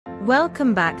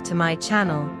Welcome back to my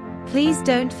channel. Please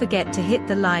don't forget to hit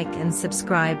the like and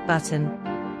subscribe button.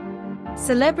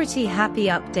 Celebrity happy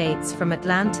updates from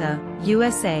Atlanta,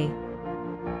 USA.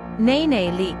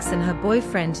 Nene leaks and her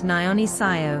boyfriend Nyoni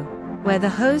Sioh were the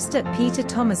host at Peter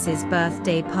Thomas's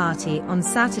birthday party on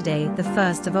Saturday, the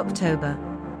 1st of October.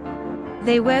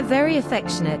 They were very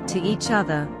affectionate to each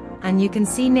other, and you can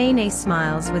see Nene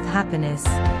smiles with happiness.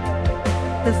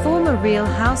 The former Real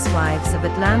Housewives of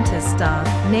Atlanta star,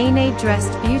 Nene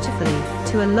dressed beautifully,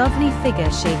 to a lovely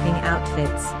figure-shaping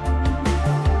outfits.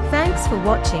 Thanks for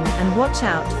watching and watch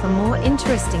out for more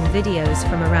interesting videos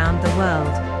from around the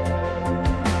world.